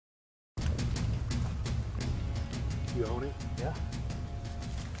You own it? Yeah.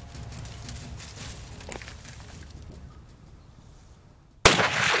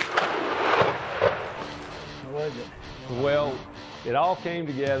 How was it? Well, it all came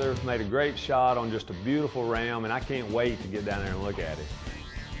together, made a great shot on just a beautiful ram, and I can't wait to get down there and look at it.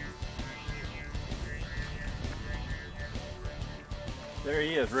 There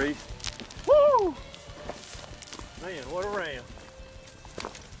he is, Reese. Woo! Man, what a ram.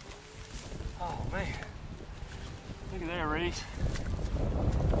 Oh, man. Look at that, Reese.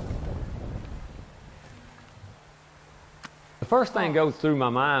 The first thing goes through my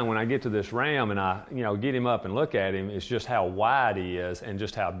mind when I get to this ram and I, get him up and look at him is just how wide he is and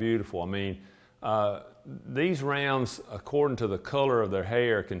just how beautiful. I mean, these rams, according to the color of their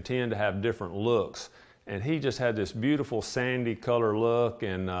hair, can tend to have different looks. And he just had this beautiful sandy color look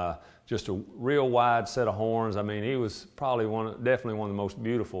and just a real wide set of horns. I mean, he was probably definitely one of the most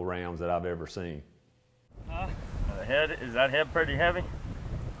beautiful rams that I've ever seen. The head, is that head pretty heavy?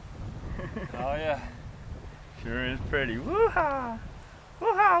 Oh yeah. Sure is pretty. Woo-ha!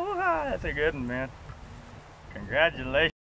 Woo-ha! Woo-ha! That's a good one, man. Congratulations.